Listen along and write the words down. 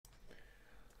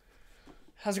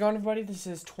How's it going, everybody? This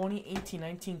is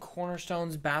 2018-19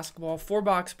 Cornerstones basketball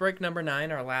 4-box break number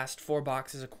 9. Our last 4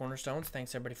 boxes of Cornerstones.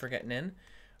 Thanks, everybody, for getting in.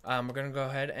 We're going to go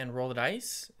ahead and roll the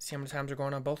dice. See how many times we're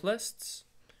going on both lists.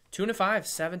 2 and a 5,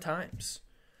 7 times.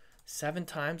 7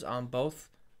 times on both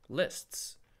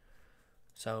lists.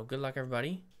 So, good luck,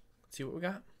 everybody. Let's see what we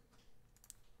got.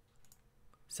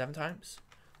 7 times.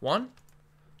 1,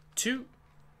 2,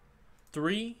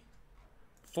 3,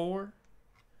 4,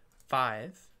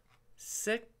 5,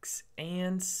 6,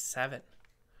 and 7.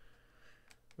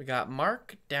 We got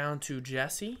Mark down to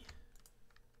Jesse.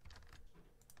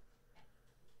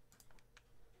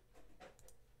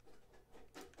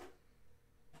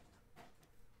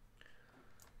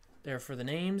 There for the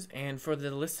names and for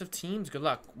the list of teams. Good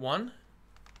luck. 1,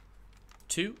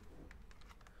 2,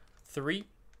 3,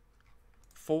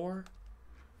 4,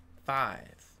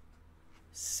 5,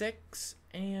 6,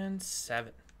 and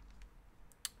 7.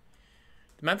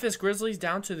 The Memphis Grizzlies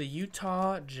down to the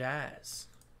Utah Jazz.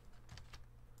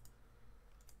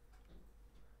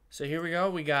 So here we go.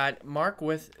 We got Mark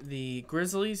with the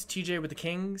Grizzlies, TJ with the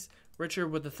Kings, Richard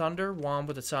with the Thunder, Juan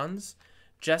with the Suns,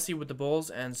 Jesse with the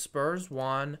Bulls and Spurs,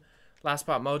 Juan last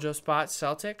spot mojo spot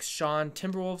Celtics, Sean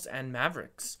Timberwolves and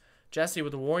Mavericks, Jesse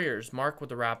with the Warriors, Mark with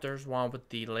the Raptors, Juan with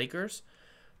the Lakers,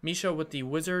 Misha with the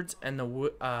Wizards and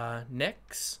the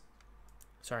Knicks.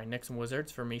 Sorry, Knicks and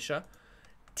Wizards for Misha.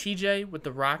 TJ with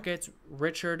the Rockets,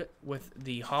 Richard with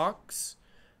the Hawks,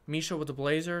 Misha with the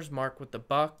Blazers, Mark with the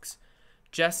Bucks,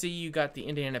 Jesse, you got the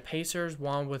Indiana Pacers,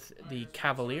 Juan with the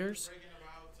Cavaliers,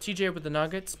 TJ with the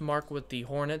Nuggets, Mark with the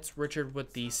Hornets, Richard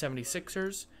with the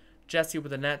 76ers, Jesse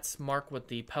with the Nets, Mark with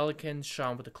the Pelicans,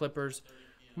 Sean with the Clippers,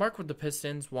 Mark with the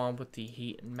Pistons, Juan with the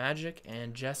Heat and Magic,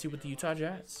 and Jesse with the Utah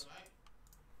Jazz.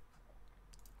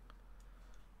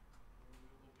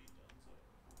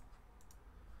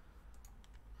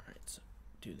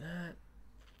 Do that.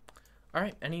 All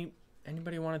right.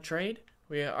 Anybody want to trade?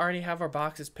 We already have our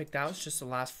boxes picked out. It's just the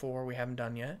last 4 we haven't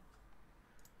done yet.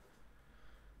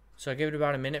 So I give it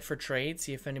about a minute for trade.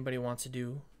 See if anybody wants to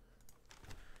do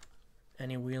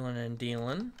any wheeling and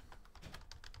dealing.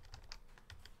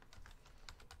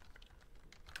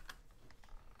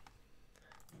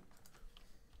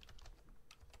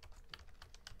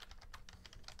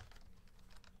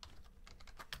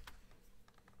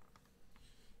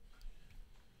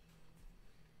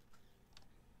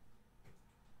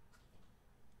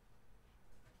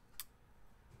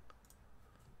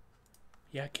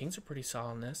 Yeah, Kings are pretty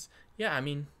solid in this. Yeah, I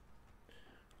mean,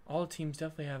 all the teams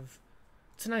definitely have.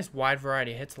 It's a nice wide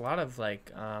variety of hits. A lot of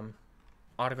like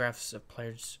autographs of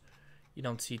players you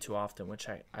don't see too often, which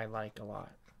I like a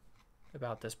lot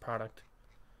about this product.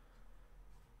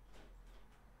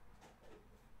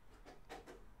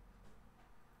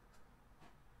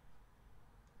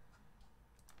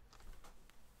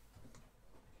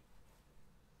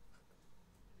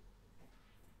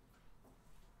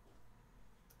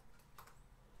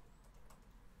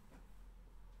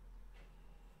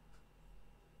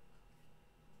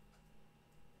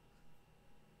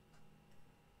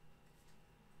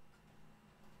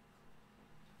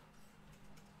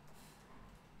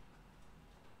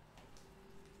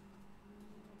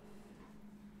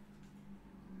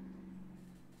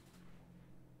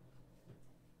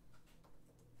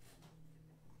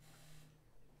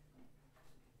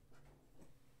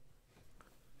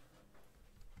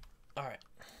 All right.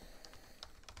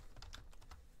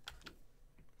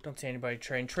 Don't see anybody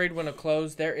trading. Trade window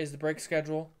closed. There is the break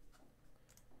schedule.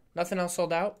 Nothing else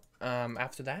sold out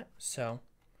after that. So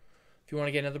if you want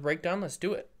to get another break done, let's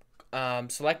do it.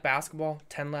 Select basketball,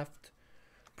 10 left.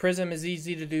 Prism is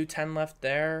easy to do, 10 left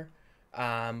there. We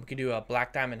can do a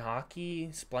Black Diamond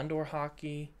Hockey, Splendor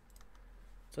Hockey.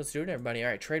 So let's do it, everybody. All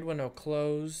right, trade window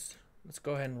closed. Let's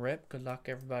go ahead and rip. Good luck,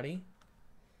 everybody.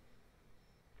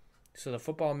 So the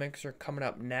football mixer coming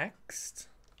up next.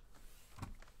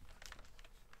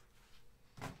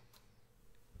 I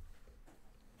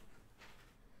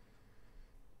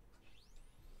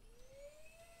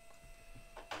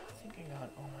think I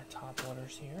got all my top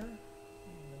orders here.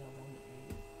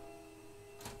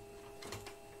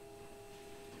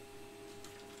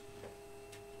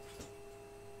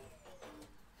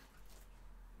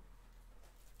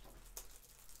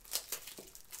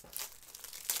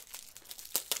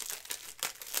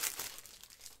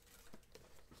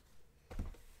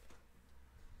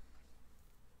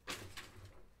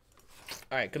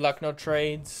 All right, good luck, no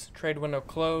trades. Trade window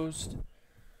closed.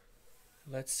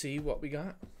 Let's see what we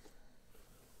got.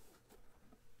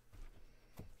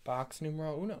 Box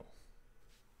numero uno.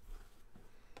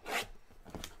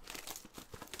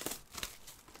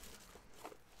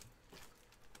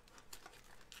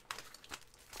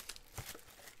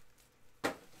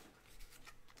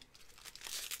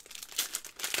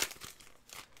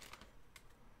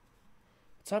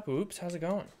 What's up, Oops? How's it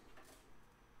going?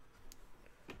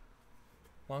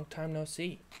 Long time no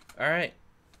see. All right.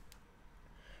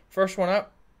 First one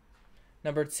up,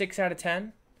 numbered 6 out of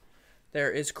 10.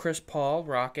 There is Chris Paul,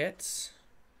 Rockets.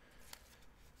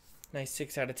 Nice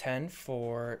 6 out of 10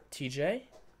 for TJ.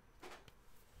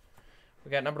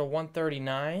 We got number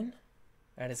 139.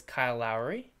 That is Kyle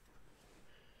Lowry.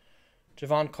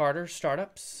 Javon Carter,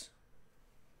 Startups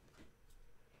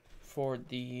for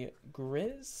the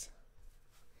Grizz.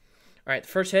 All right, the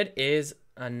first hit is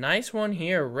a nice one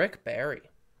here, Rick Barry.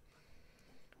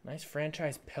 Nice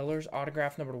franchise pillars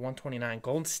autograph, number 129,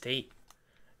 Golden State.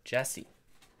 Jesse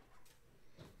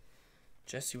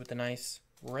with the nice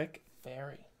Rick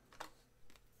Barry.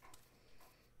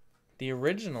 The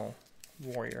original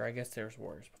Warrior. I guess there's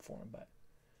Warriors before him, but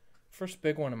first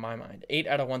big one in my mind. 8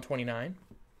 out of 129.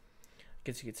 I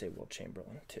guess you could say Will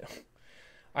Chamberlain too.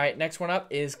 All right, next one up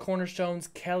is Cornerstones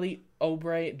Kelly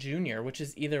Oubre Jr., which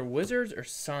is either Wizards or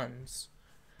Suns.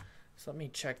 So let me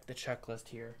check the checklist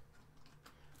here.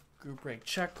 Group break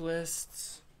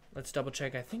checklists. Let's double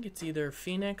check. I think it's either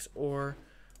Phoenix or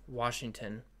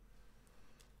Washington.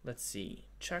 Let's see.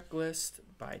 Checklist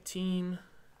by team.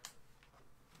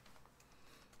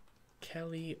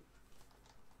 Kelly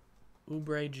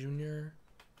Oubre Jr.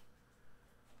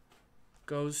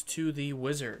 goes to the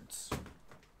Wizards.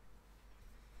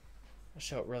 I'll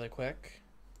show it really quick.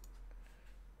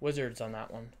 Wizards on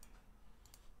that one.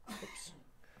 Oops.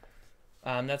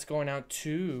 That's going out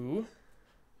to...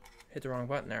 Hit the wrong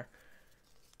button there.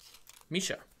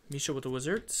 Misha with the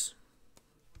Wizards.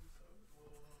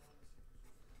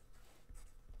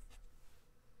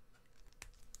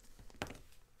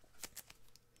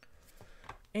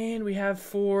 And we have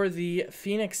for the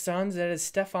Phoenix Suns, that is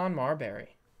Stephon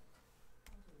Marbury.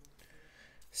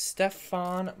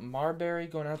 Stephon Marbury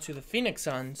going out to the Phoenix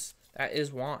Suns. That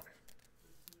is Juan.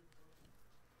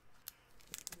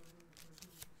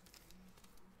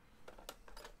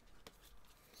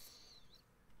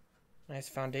 Nice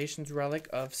Foundations relic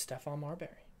of Stephon Marbury.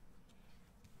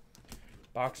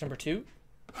 Box number 2.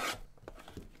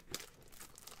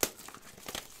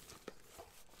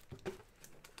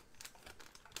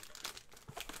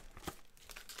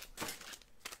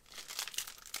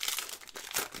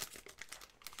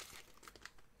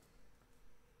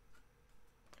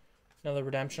 Another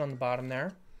redemption on the bottom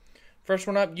there. First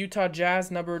one up, Utah Jazz,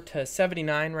 number to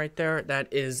 79 right there.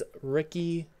 That is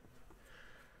Ricky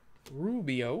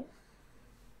Rubio.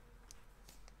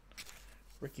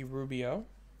 Ricky Rubio.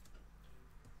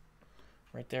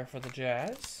 Right there for the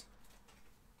Jazz.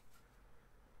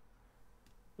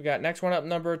 We got next one up,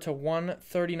 number to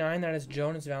 139. That is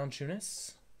Jonas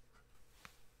Valanciunas.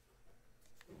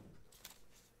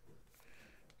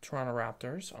 Toronto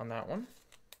Raptors on that one.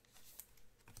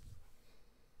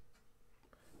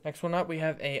 Next one up, we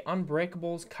have a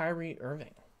Unbreakables Kyrie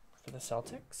Irving for the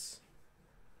Celtics.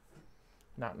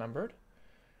 Not numbered.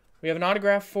 We have an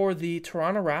autograph for the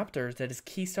Toronto Raptors. That is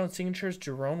Keystone Signatures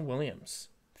Jerome Williams.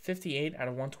 58 out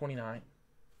of 129.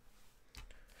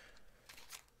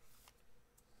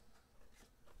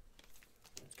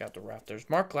 It's got the Raptors.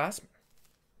 Mark Glassman.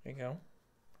 There you go.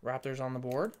 Raptors on the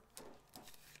board.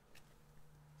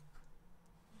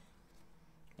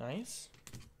 Nice.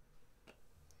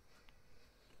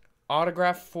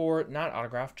 Autograph for, not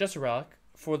autograph, just a relic.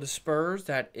 For the Spurs,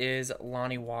 that is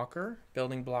Lonnie Walker.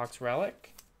 Building Blocks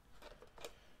relic.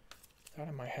 Thought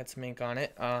I might have some ink on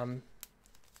it. Going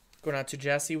out to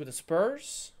Jesse with the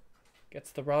Spurs.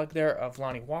 Gets the relic there of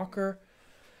Lonnie Walker.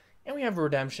 And we have a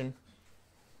redemption.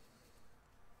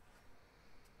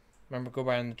 Remember, go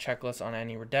by on the checklist on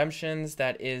any redemptions.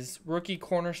 That is Rookie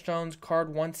Cornerstones, card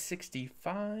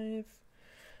 165.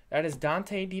 That is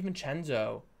Dante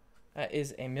DiVincenzo. That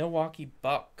is a Milwaukee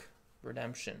Buck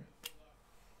redemption.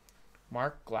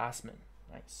 Mark Glassman.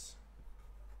 Nice.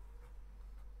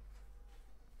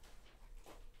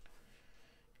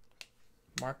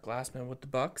 Mark Glassman with the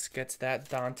Bucks gets that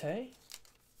Dante.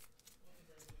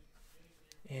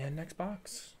 And next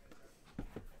box.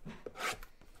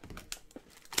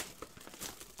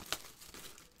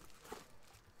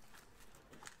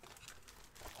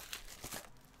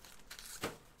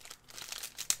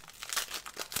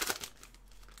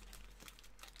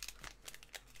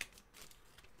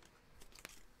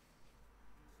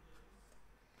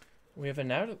 We have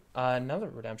another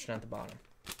redemption at the bottom.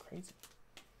 Crazy.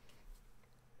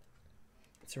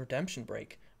 It's a redemption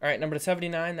break. All right, number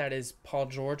 79, that is Paul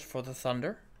George for the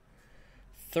Thunder.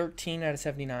 13 out of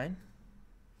 79.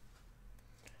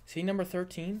 See number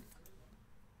 13?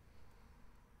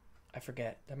 I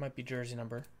forget. That might be jersey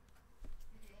number.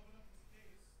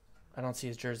 I don't see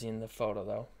his jersey in the photo,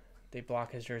 though. They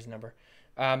block his jersey number.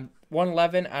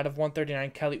 111 out of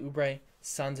 139, Kelly Oubre,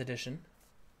 Suns edition.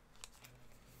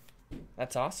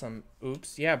 That's awesome.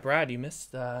 Oops. Yeah, Brad, you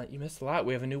missed a lot.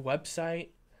 We have a new website,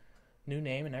 new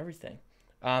name, and everything.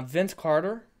 Vince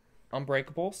Carter,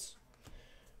 Unbreakables.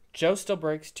 Joe still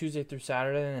breaks Tuesday through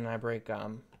Saturday, and I break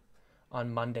on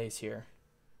Mondays here.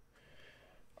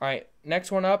 All right,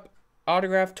 next one up.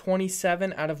 Autograph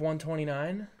 27 out of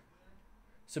 129.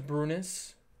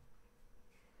 Sabonis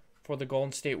for the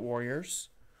Golden State Warriors.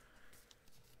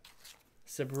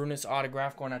 Sabonis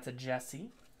autograph going out to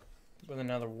Jesse with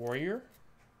another Warrior.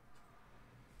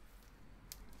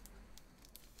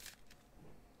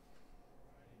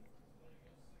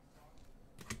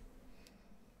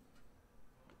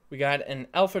 We got an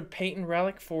Elfrid Payton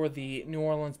relic for the New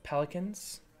Orleans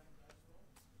Pelicans.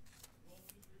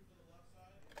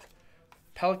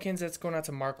 Pelicans, that's going out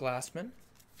to Mark Glassman.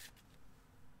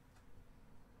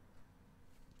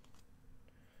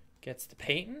 Gets the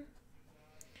Payton.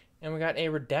 And we got a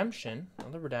redemption.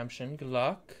 Another redemption. Good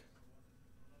luck.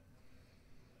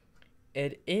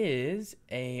 It is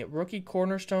a rookie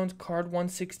Cornerstones card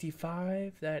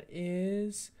 165. That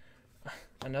is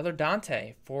another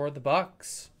Dante for the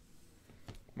Bucks.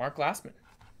 Mark Glassman.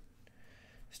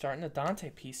 Starting the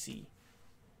Dante PC.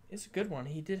 It's a good one.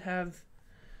 He did have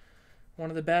one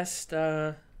of the best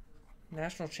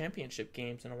national championship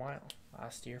games in a while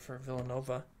last year for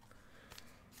Villanova.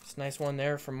 It's a nice one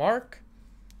there for Mark.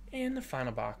 And the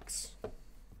final box.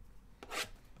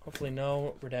 Hopefully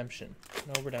no redemption.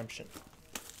 No redemption.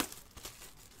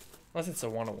 Unless it's a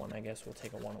 101, I guess we'll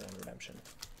take a 101 redemption.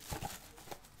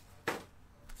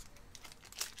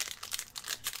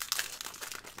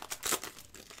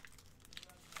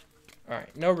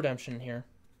 Alright, no redemption here.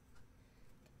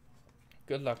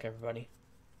 Good luck, everybody.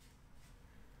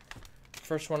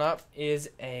 First one up is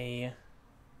a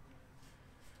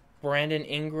Brandon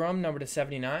Ingram, number to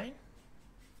 79.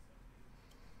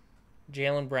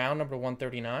 Jaylen Brown, number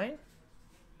 139.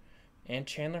 And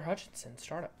Chandler Hutchinson,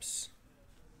 startups.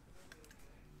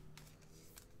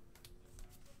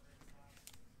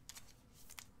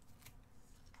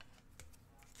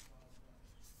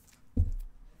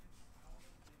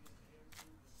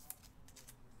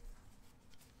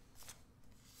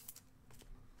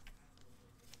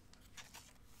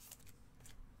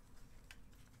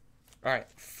 All right,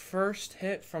 first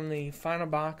hit from the final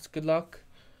box. Good luck.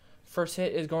 First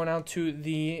hit is going out to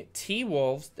the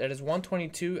T-Wolves. That is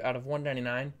 122 out of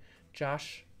 199.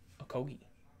 Josh Okogie.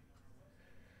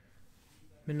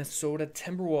 Minnesota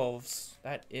Timberwolves.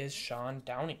 That is Sean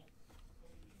Downey.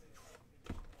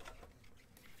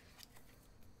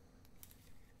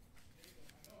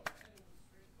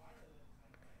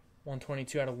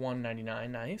 $122 out of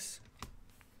 199. Nice.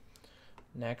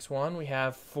 Next one we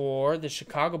have for the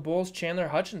Chicago Bulls, Chandler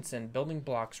Hutchinson, Building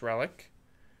Blocks relic.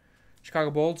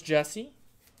 Chicago Bulls, Jesse.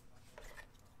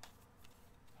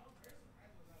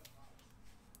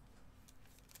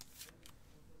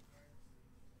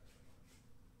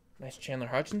 Nice Chandler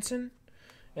Hutchinson.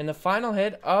 And the final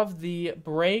hit of the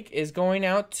break is going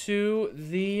out to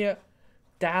the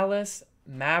Dallas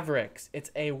Mavericks.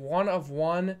 It's a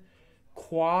 1-of-1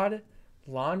 quad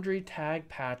laundry tag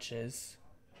patches.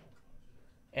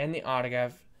 And the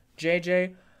autograph,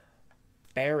 J.J.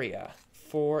 Barea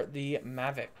for the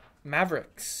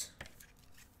Mavericks.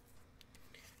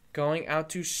 Going out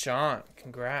to Sean.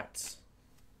 Congrats.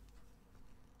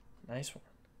 Nice one.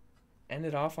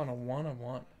 Ended off on a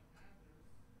 1-of-1.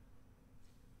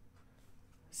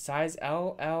 Size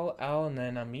L, L, L, and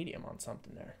then a medium on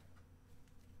something there.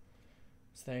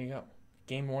 So there you go.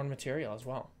 Game worn material as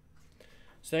well.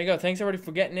 So there you go. Thanks everybody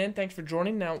for getting in. Thanks for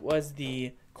joining. That was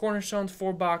the Cornerstones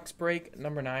 4-box break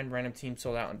number 9. Random team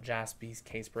sold out on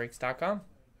jaspyscasebreaks.com.